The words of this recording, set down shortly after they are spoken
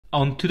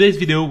On today's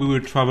video we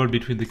will travel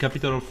between the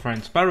capital of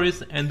France,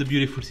 Paris, and the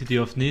beautiful city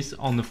of Nice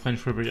on the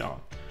French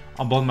Riviera,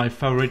 on board my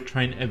favorite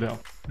train ever,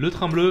 Le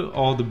Train Bleu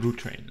or the Blue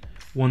Train,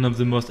 one of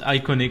the most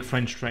iconic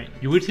French trains.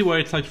 You will see what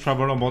it's like to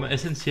travel on board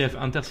SNCF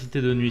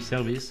Intercités de Nuit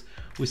service,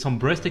 with some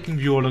breathtaking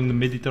view along the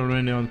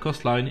Mediterranean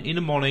coastline in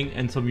the morning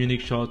and some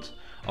unique shots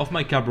of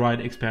my cab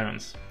ride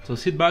experience. So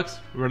sit back,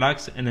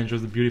 relax and enjoy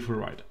the beautiful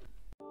ride.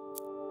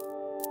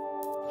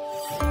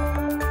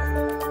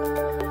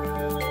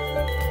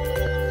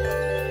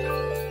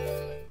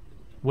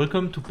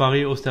 Welcome to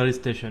Paris Austerlitz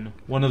station,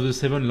 one of the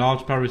 7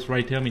 large Paris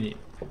rail termini.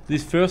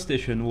 This first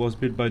station was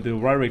built by the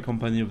railway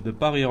company of the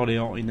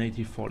Paris-Orléans in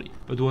 1840,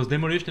 but was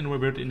demolished and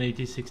rebuilt in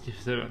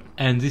 1867,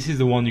 and this is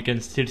the one you can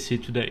still see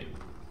today.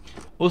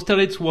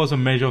 Austerlitz was a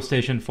major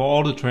station for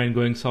all the trains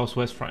going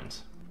southwest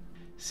France.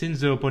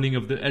 Since the opening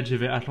of the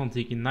LGV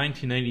Atlantic in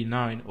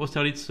 1989,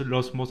 Austerlitz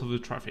lost most of the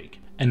traffic,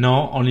 and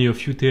now only a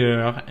few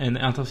TER and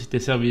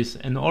Intercité service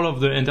and all of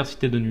the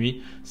Intercités de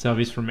Nuit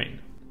service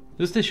remain.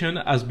 The station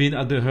has been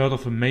at the heart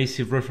of a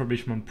massive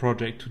refurbishment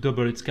project to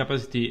double its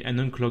capacity and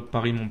unclog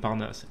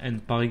Paris-Montparnasse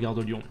and Paris-Gare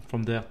de Lyon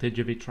from their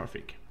TGV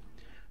traffic.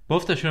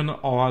 Both stations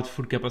are at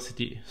full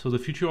capacity, so the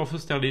future of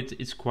Austerlitz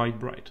is quite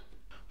bright.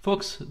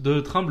 Folks,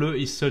 the Train Bleu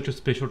is such a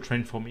special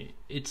train for me.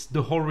 It's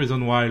the whole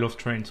reason why I love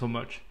trains so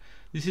much.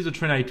 This is the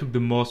train I took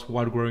the most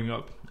while growing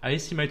up. I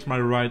estimate my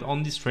ride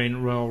on this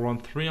train were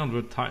around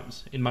 300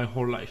 times in my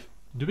whole life.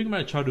 During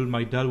my childhood,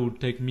 my dad would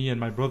take me and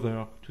my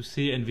brother to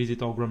see and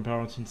visit our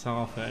grandparents in Saint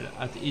Raphael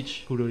at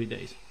each school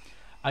holidays.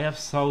 I have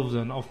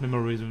thousands of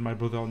memories with my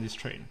brother on this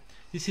train.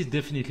 This is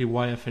definitely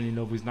why I fell in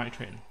love with night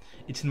train.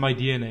 It's in my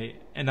DNA,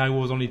 and I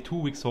was only 2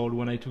 weeks old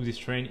when I took this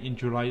train in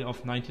July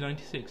of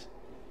 1996.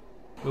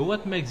 But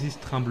what makes this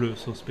Train Bleu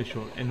so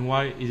special, and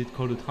why is it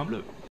called a Train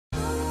Bleu?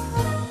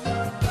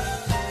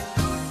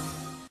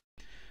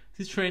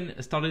 This train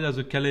started as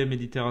a Calais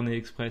Méditerranée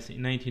Express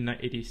in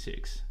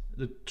 1986.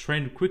 The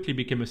train quickly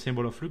became a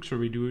symbol of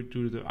luxury due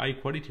to the high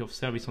quality of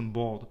service on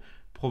board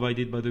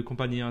provided by the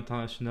Compagnie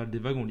Internationale des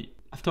Wagons-Lits.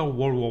 After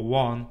World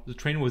War I, the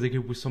train was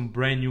equipped with some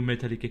brand new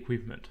metallic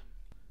equipment.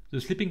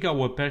 The sleeping cars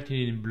were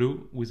painted in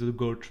blue with a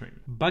gold trim.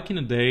 Back in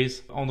the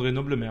days, André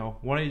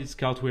Noblemer wanted his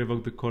car to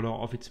evoke the color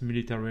of its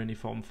military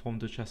uniform from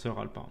the Chasseurs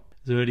Alpins,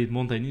 the elite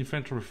mountain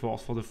infantry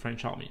force for the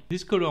French army.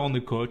 This color on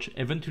the coach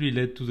eventually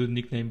led to the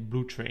nickname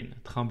Blue Train,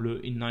 Train Bleu,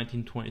 in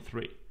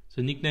 1923.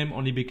 The nickname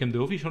only became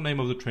the official name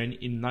of the train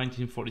in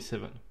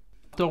 1947.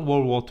 After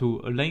World War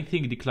II, a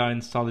lengthy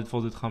decline started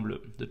for the Train Bleu.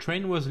 The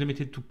train was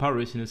limited to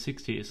Paris in the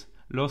 60s,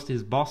 lost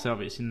its bar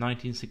service in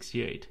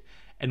 1968,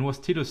 and was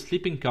still a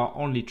sleeping car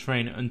only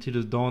train until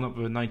the dawn of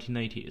the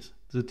 1980s.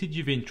 The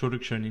TGV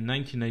introduction in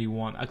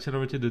 1981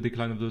 accelerated the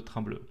decline of the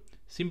Train Bleu.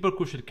 Simple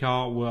couchette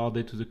cars were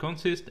added to the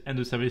consist, and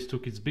the service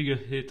took its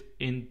biggest hit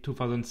in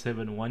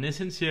 2007 when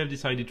SNCF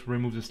decided to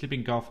remove the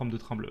sleeping car from the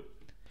Train Bleu.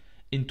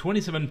 In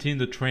 2017,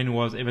 the train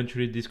was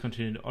eventually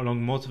discontinued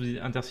along most of the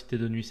Intercités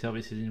de Nuit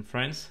services in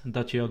France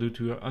that year due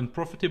to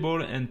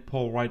unprofitable and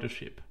poor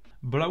ridership.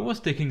 But I was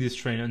taking this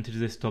train until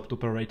they stopped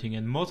operating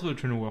and most of the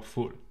trains were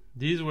full.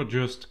 These were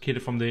just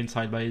killed from the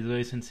inside by the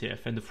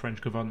SNCF and the French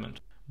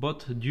government.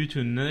 But due to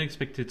an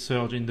unexpected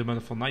surge in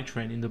demand for night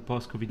train in the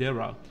post-Covid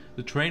era,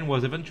 the train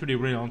was eventually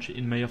relaunched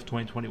in May of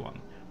 2021,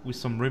 with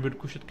some rebuilt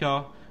couchette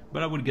car,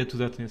 but I will get to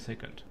that in a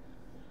second.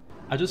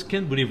 I just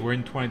can't believe we're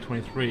in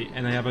 2023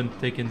 and I haven't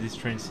taken this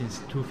train since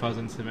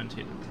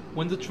 2017.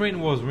 When the train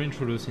was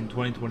reintroduced in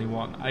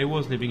 2021, I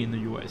was living in the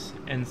US,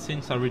 and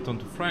since I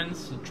returned to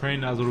France, the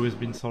train has always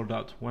been sold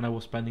out when I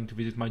was planning to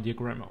visit my dear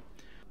grandma.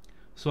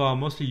 So I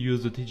mostly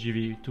used the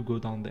TGV to go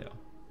down there.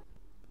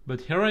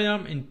 But here I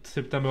am in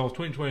September of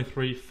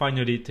 2023,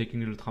 finally taking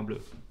the Train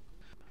Bleu.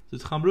 The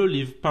Train Bleu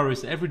leaves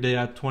Paris every day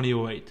at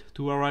 20:08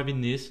 to arrive in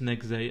Nice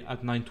next day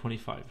at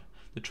 9:25.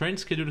 The train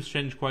schedules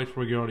change quite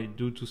regularly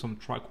due to some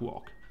track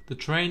work. The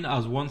train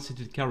has 1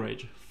 seated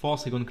carriage, 4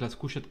 second-class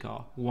couchette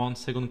car, 1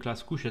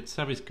 second-class couchette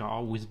service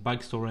car with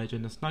bag storage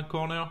and a snack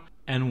corner,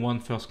 and 1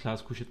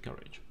 first-class couchette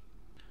carriage.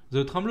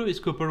 The Train Bleu is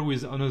coupled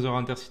with another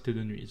Intercité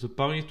de Nuit, the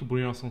Paris to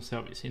Briançon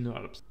service in the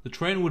Alps. The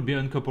train will be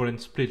uncoupled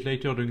and split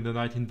later during the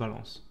night in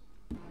Valence.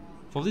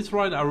 For this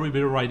ride I will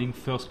be riding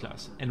first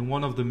class, and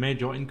one of the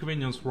major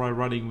inconveniences while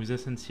riding with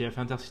SNCF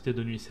Intercités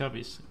de Nuit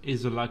service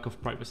is the lack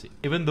of privacy.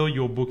 Even though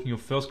you're booking a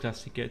first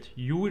class ticket,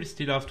 you will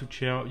still have to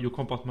share your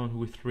compartment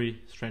with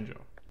 3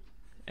 strangers.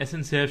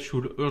 SNCF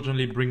should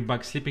urgently bring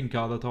back sleeping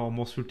cars that are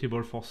more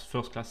suitable for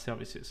first class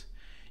services.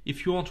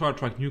 If you want to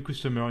attract new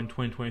customers in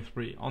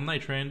 2023 on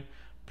night train,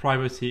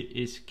 privacy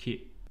is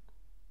key.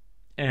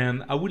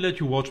 And I will let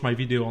you watch my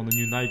video on the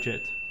new night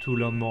jet to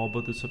learn more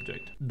about the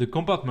subject. The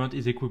compartment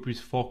is equipped with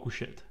 4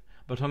 couchettes,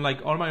 but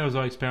unlike all my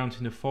other experience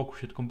in a 4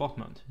 couchette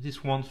compartment,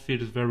 this one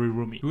feels very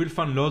roomy. You will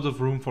find loads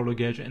of room for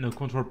luggage and a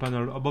control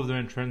panel above the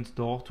entrance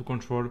door to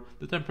control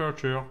the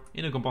temperature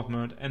in the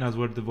compartment and as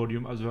well the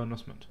volume as the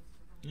announcement.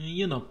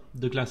 You know,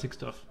 the classic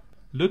stuff.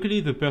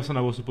 Luckily, the person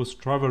I was supposed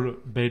to travel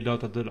bailed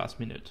out at the last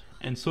minute,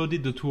 and so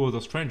did the 2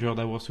 other strangers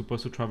that were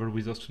supposed to travel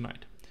with us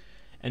tonight.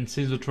 and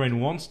since the train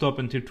won't stop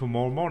until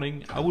tomorrow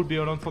morning, I will be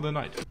alone for the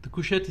night. The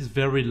couchette is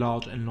very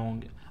large and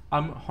long.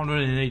 I'm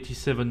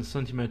 187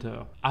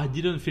 cm. I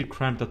didn't feel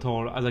cramped at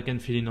all as I can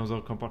fit in other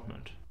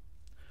compartment.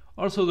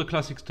 Also the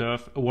classic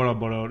stuff, a water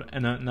bottle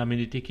and an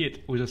amenity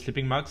kit with a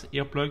sleeping mask,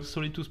 earplugs,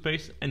 solid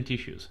toothpaste and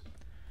tissues.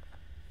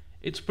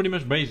 It's pretty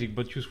much basic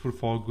but useful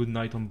for a good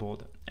night on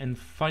board. And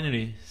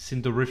finally,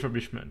 since the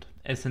refurbishment,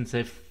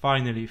 SNCF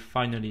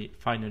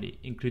finally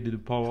included a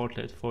power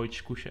outlet for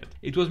each couchette.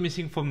 It was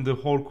missing from the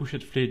whole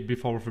couchette fleet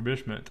before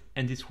refurbishment,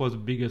 and this was the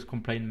biggest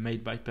complaint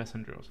made by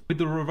passengers. With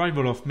the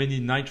revival of many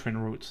night train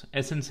routes,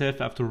 SNCF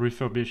have to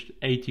refurbish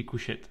 80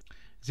 couchettes.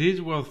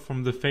 These were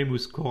from the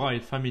famous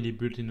Hoyt family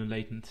built in the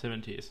late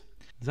 70s.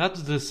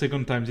 That's the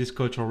second time this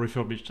coach are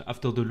refurbished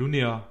after the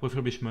Lunea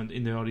refurbishment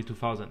in the early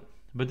 2000s.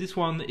 But this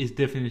one is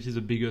definitely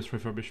the biggest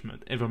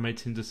refurbishment ever made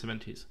since the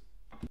 70s.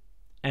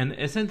 And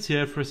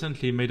SNCF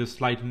recently made a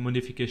slight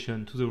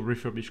modification to the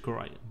refurbished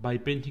Hoyt by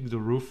painting the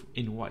roof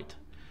in white.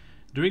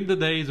 During the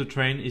day, the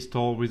train is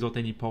stored without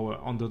any power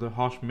under the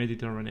harsh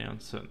Mediterranean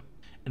sun.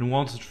 And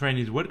once the train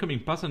is welcoming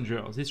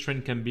passengers, this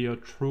train can be a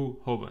true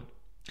oven.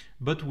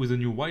 But with a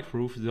new white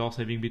roof, they are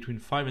saving between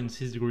 5 and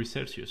 6 degrees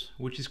Celsius,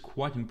 which is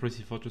quite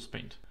impressive for just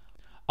paint.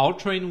 Our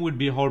train will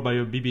be hauled by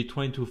a BB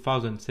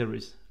 22000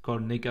 series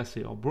called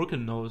Nekase or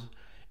Broken Nose.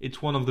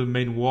 It's one of the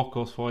main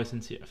workhorses for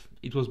SNCF.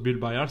 It was built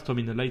by Alstom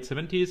in the late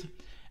 70s,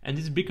 and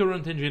its big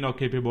current engine are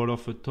capable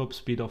of a top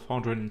speed of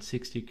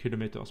 160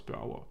 km per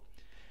hour.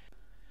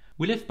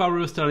 We left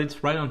Paris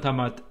Austerlitz right on time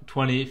at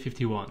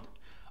 20:51.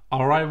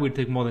 Our ride will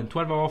take more than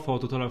 12 hours for a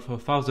total of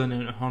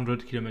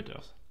 1,100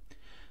 km.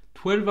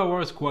 12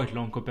 hours is quite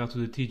long compared to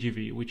the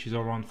TGV, which is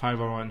around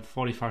 5 hours and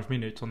 45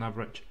 minutes on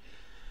average.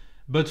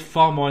 But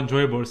far more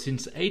enjoyable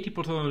since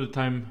 80% of the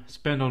time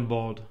spent on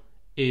board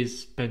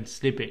is spent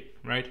sleeping,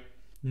 right?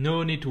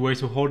 No need to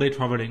waste a whole day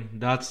traveling,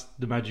 that's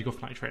the magic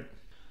of night train.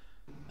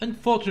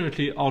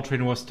 Unfortunately, our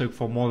train was stuck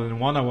for more than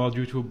 1 hour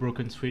due to a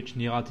broken switch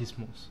near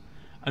Atismos.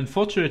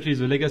 Unfortunately,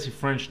 the legacy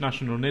French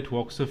national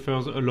network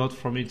suffers a lot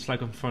from its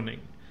lack of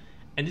funding.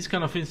 And this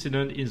kind of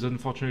incident is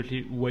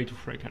unfortunately way too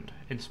frequent.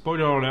 And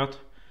spoiler alert,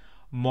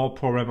 more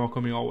problems are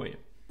coming our way.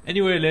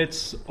 Anyway,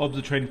 let's hope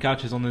the train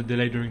catches on a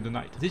delay during the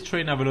night. This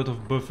train have a lot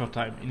of buffer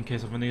time in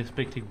case of an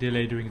unexpected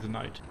delay during the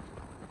night.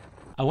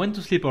 I went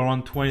to sleep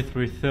around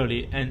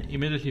 23:30 and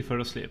immediately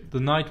fell asleep. The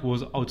night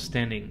was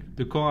outstanding.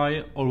 The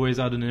Korai always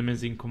had an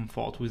amazing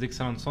comfort with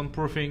excellent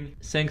soundproofing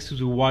thanks to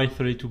the wide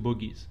 32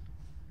 bogies.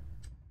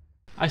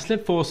 I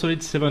slept for a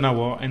solid 7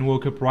 hours and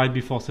woke up right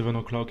before 7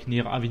 o'clock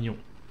near Avignon.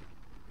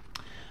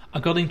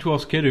 According to our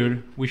schedule,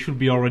 we should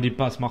be already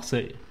past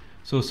Marseille,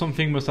 so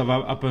something must have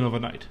happened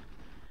overnight.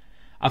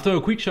 After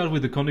a quick chat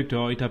with the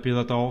conductor, it appeared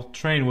that our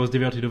train was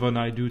diverted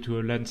overnight due to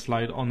a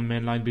landslide on the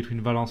main line between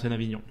Valence and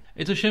Avignon.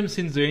 It's a shame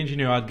since the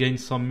engineer had gained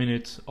some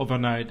minutes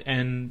overnight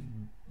and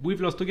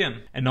we've lost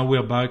again. And now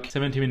we're back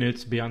 70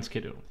 minutes behind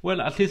schedule. Well,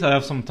 at least I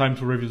have some time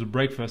to review the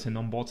breakfast and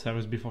onboard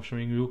service before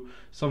showing you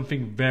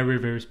something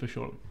very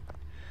special.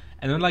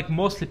 And unlike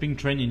most sleeping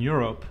trains in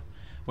Europe,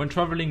 when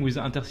traveling with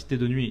Intercités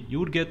de Nuit, you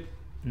would get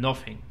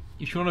nothing.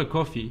 If you want a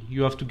coffee,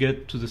 you have to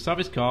get to the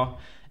service car,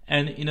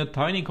 and in a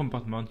tiny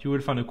compartment you will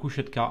find a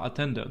couchette car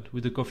attendant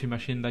with a coffee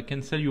machine that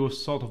can sell you a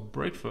sort of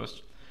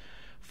breakfast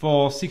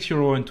for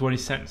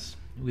 €6.20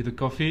 with a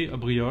coffee, a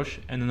brioche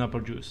and an apple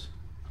juice.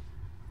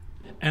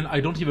 And I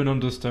don't even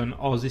understand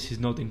how this is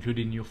not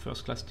included in your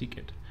first class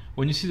ticket.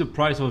 When you see the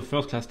price of a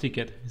first class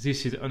ticket,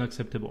 this is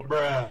unacceptable.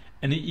 Bruh.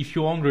 And if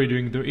you're hungry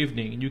during the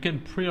evening, you can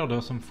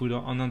pre-order some food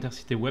on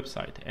Intercité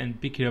website and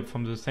pick it up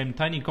from the same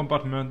tiny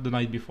compartment the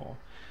night before.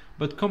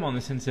 But come on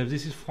SNCF,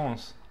 this is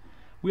France.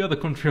 We are the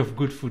country of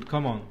good food,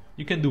 come on,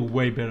 you can do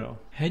way better.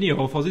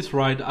 Anyhow, for this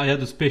ride I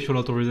had a special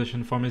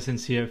authorization from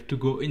SNCF to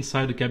go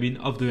inside the cabin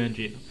of the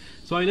engine.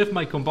 So I left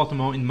my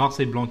compartment in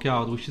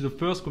Marseille-Blancard, which is the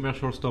first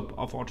commercial stop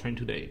of our train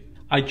today.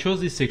 I chose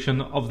this section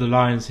of the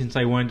line since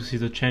I went to see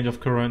the change of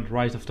current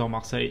right after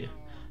Marseille.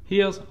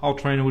 Here, our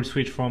train will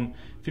switch from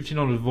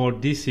 1500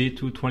 volt DC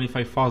to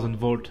 25,000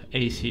 volt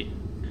AC.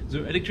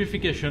 The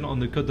electrification on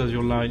the Côte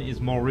d'Azur line is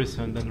more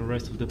recent than the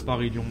rest of the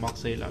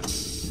Paris-Lyon-Marseille line.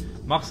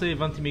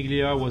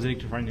 Marseille-Ventimiglia was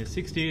electrified in the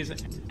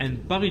 60s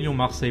and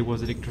Paris-Lyon-Marseille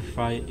was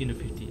electrified in the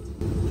 50s.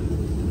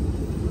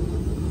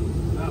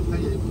 Après,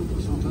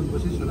 ils sont en train de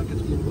bosser sur la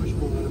 4e gauche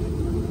pour la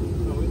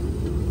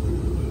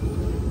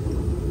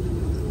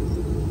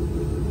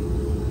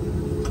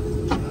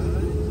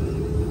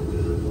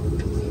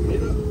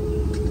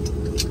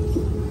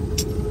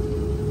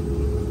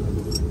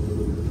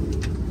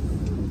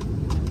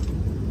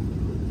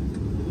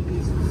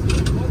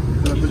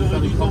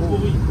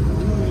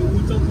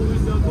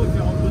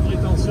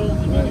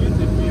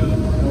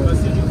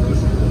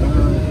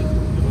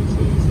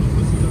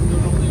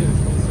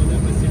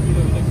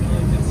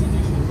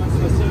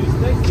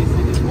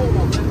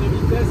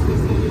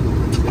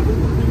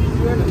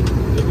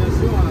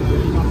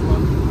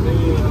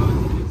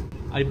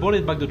I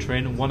boarded back the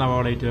train 1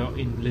 hour later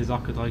in Les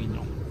Arcs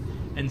Draguignan.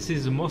 And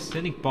since the most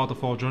scenic part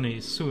of our journey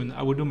is soon,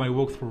 I will do my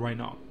walkthrough right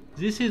now.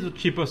 This is the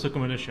cheapest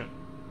accommodation,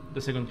 the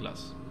second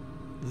class.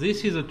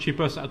 This is the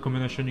cheapest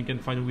accommodation you can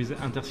find with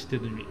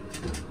Intercités de Nuit.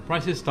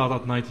 Prices start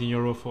at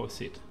 €19 for a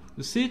seat.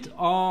 The seats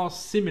are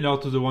similar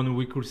to the one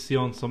we could see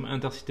on some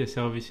Intercité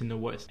service in the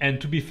West.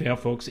 And to be fair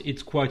folks,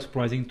 it's quite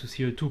surprising to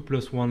see a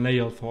 2+1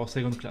 layout for a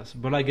second class,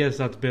 but I guess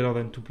that's better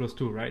than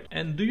 2+2, right?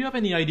 And do you have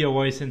any idea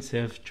why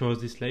SNCF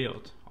chose this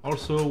layout?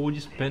 Also, would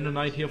you spend a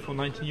night here for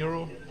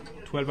 €19?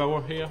 12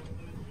 hours here?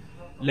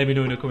 Let me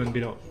know in the comment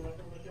below.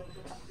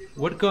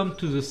 Welcome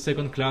to the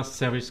second class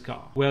service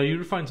car, where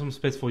you'll find some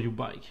space for your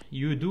bike.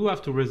 You do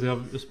have to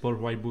reserve a spot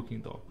while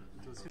booking though.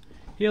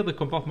 Here the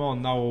compartments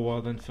are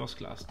narrower than first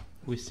class,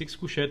 with 6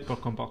 couchettes per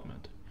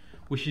compartment,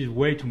 which is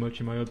way too much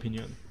in my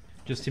opinion.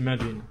 Just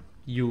imagine,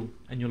 you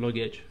and your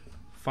luggage,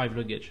 5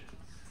 luggage,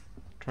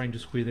 trying to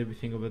squeeze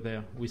everything over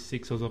there with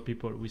 6 other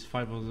people with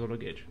 5 other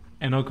luggage.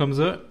 And now comes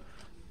the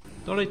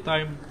toilet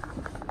time.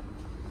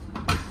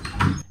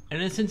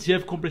 And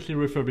SNCF completely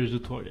refurbished the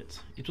toilets.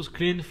 It was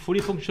clean,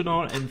 fully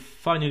functional, and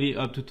finally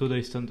up to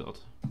today's standard.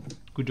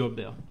 Good job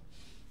there.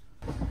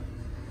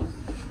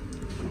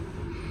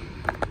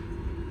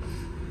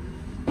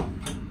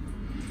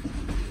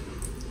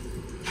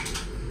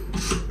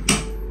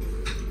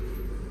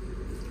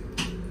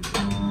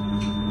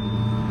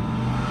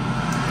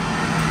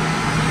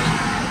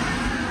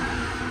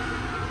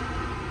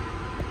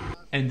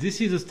 And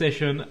this is a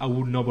station I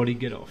would normally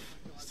get off.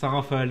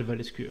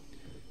 Saint-Raphaël-Valescure.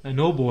 And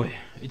oh boy,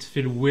 it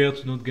feels weird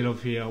to not get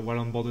off here while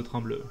on board the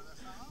Train Bleu.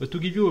 But to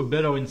give you a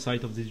better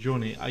insight of this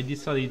journey, I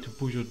decided to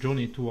push the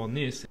journey toward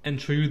Nice and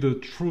show you the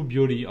true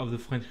beauty of the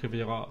French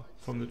Riviera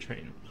from the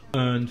train.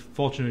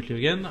 Unfortunately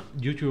again,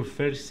 due to a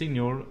failed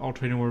signal, our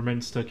train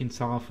remained stuck in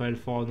Saint-Raphaël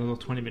for another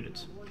 20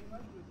 minutes.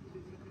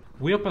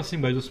 We are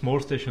passing by the small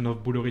station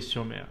of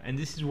Boulogne-sur-Mer, and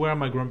this is where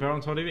my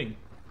grandparents are living.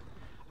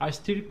 I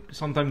still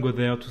sometimes go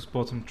there to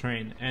spot some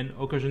train, and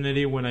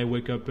occasionally when I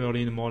wake up early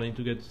in the morning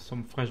to get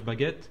some fresh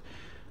baguette,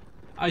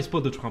 I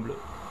spot the Train Bleu.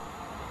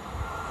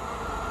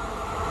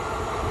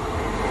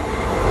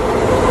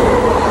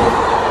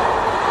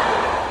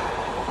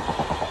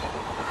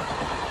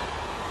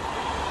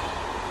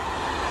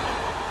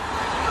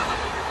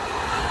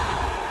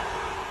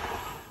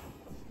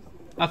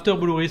 After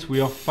Boulogne,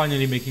 we are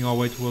finally making our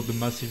way toward the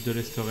Massif de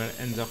l'Esterel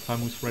and their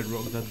famous red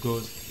rock that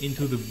goes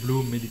into the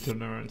blue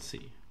Mediterranean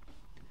Sea.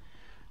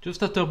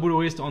 Just after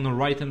Boulogne, on the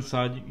right hand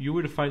side, you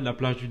will find La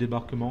Plage du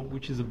Débarquement,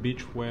 which is a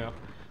beach where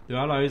the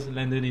Allies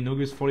landed in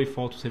August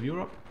 44 to save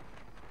Europe.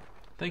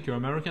 Thank you,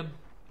 American.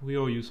 We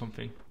owe you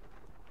something.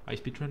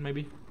 High-speed train,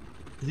 maybe?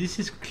 This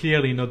is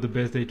clearly not the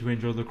best day to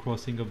enjoy the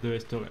crossing of the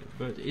Esterel,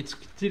 but it's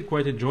still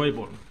quite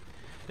enjoyable.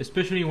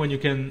 Especially when you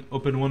can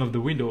open one of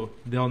the windows.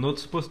 They are not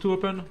supposed to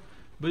open,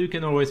 but you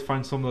can always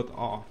find some that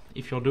are.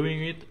 If you're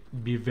doing it,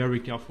 be very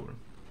careful.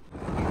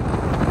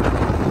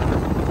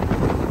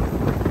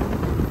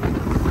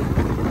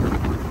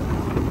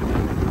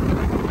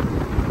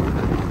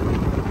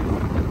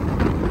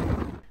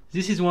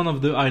 This is one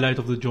of the highlights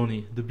of the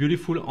journey, the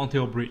beautiful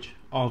Anteo Bridge,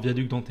 or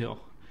Viaduc d'Anteo.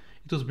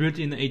 It was built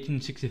in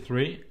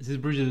 1863. This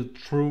bridge is a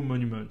true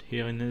monument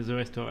here in the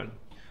Esterel.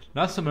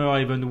 Last summer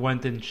I even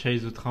went and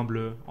chased the Train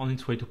Bleu on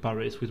its way to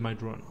Paris with my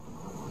drone.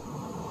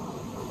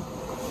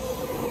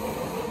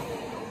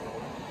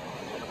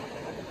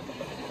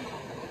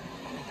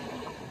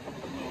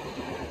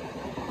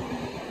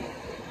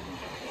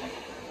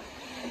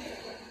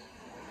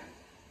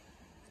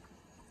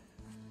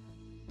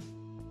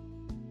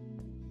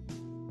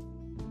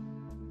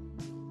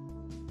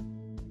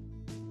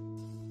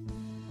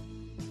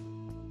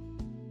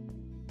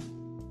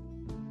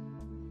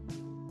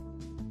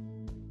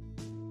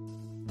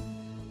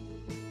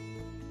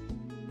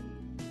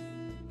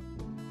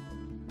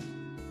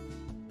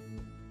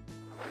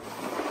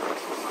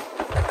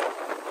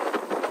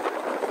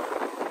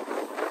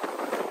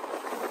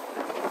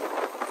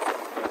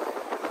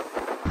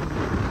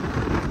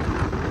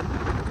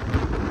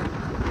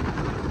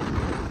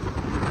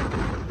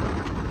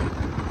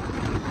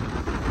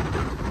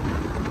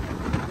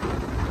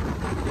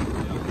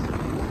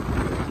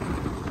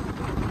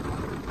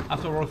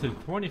 After roughly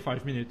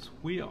 25 minutes,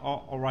 we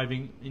are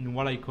arriving in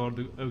what I call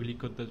the ugly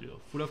Côte d'Azur.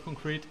 Full of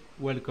concrete,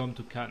 welcome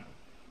to Cannes.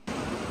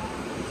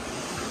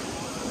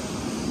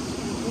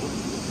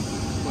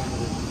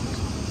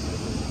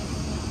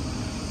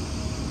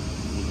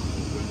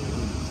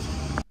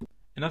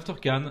 And after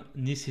Cannes,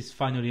 Nice is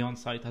finally on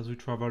site as we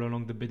travel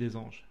along the Baie des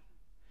Anges.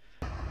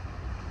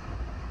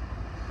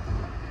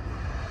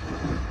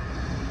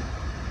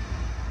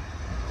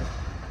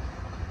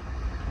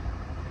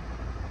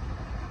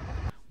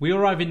 We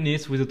arrive in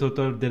Nice with a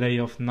total delay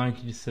of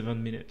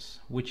 97 minutes,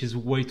 which is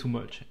way too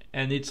much,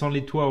 and it's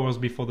only 2 hours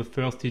before the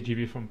first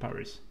TGV from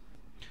Paris.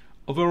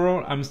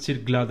 Overall, I'm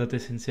still glad that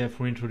SNCF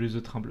reintroduced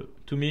the Train Bleu.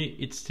 To me,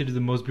 it's still the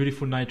most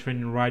beautiful night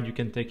train ride you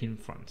can take in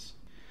France.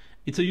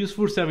 It's a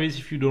useful service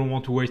if you don't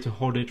want to waste a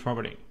whole day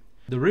traveling.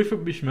 The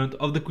refurbishment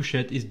of the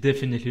couchette is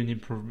definitely an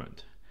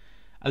improvement,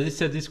 as it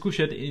sets this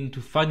couchette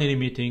into finally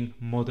meeting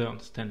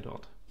modern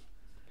standard.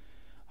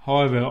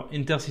 However,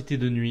 Intercités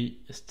de Nuit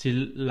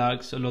still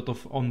lacks a lot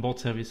of onboard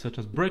service such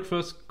as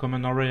breakfast,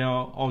 common area,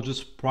 or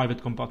just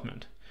private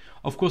compartment.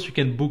 Of course, you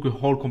can book a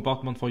whole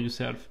compartment for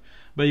yourself,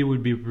 but it will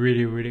be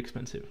really, really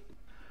expensive.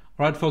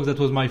 Alright folks, that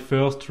was my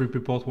first trip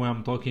report where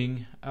I'm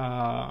talking.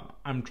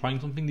 I'm trying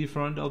something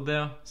different out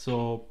there,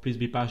 so please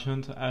be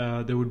patient.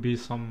 There will be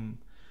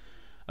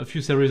a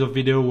few series of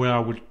video where I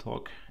will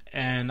talk,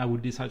 and I will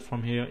decide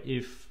from here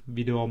if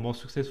video are more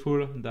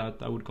successful, that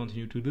I will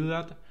continue to do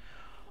that,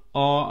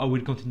 or I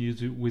will continue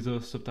with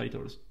the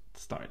subtitles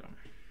style.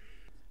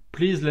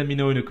 Please let me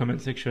know in the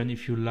comment section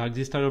if you like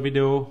this style of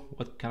video,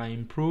 what can I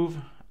improve.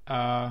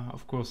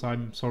 Of course,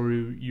 I'm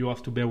sorry you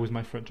have to bear with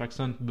my French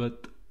accent,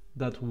 but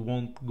that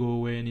won't go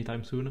away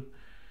anytime soon.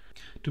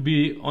 To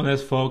be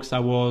honest folks, I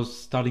was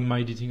starting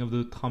my editing of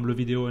the Train Bleu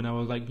video and I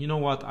was like, you know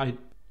what,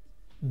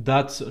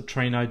 that's a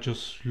train I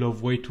just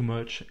love way too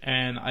much,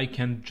 and I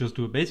can't just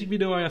do a basic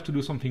video, I have to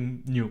do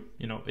something new.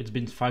 You know, it's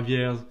been 5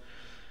 years.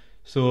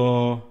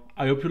 So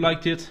I hope you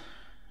liked it.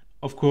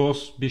 Of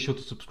course, be sure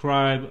to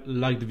subscribe,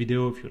 like the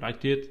video if you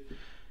liked it.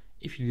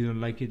 If you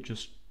didn't like it,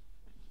 just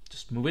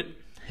move it.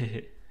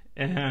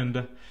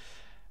 And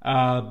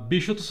be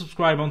sure to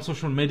subscribe on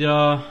social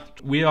media.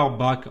 We are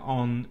back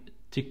on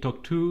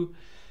TikTok too.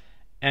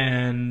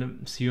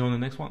 And see you on the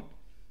next one.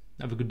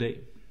 Have a good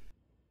day.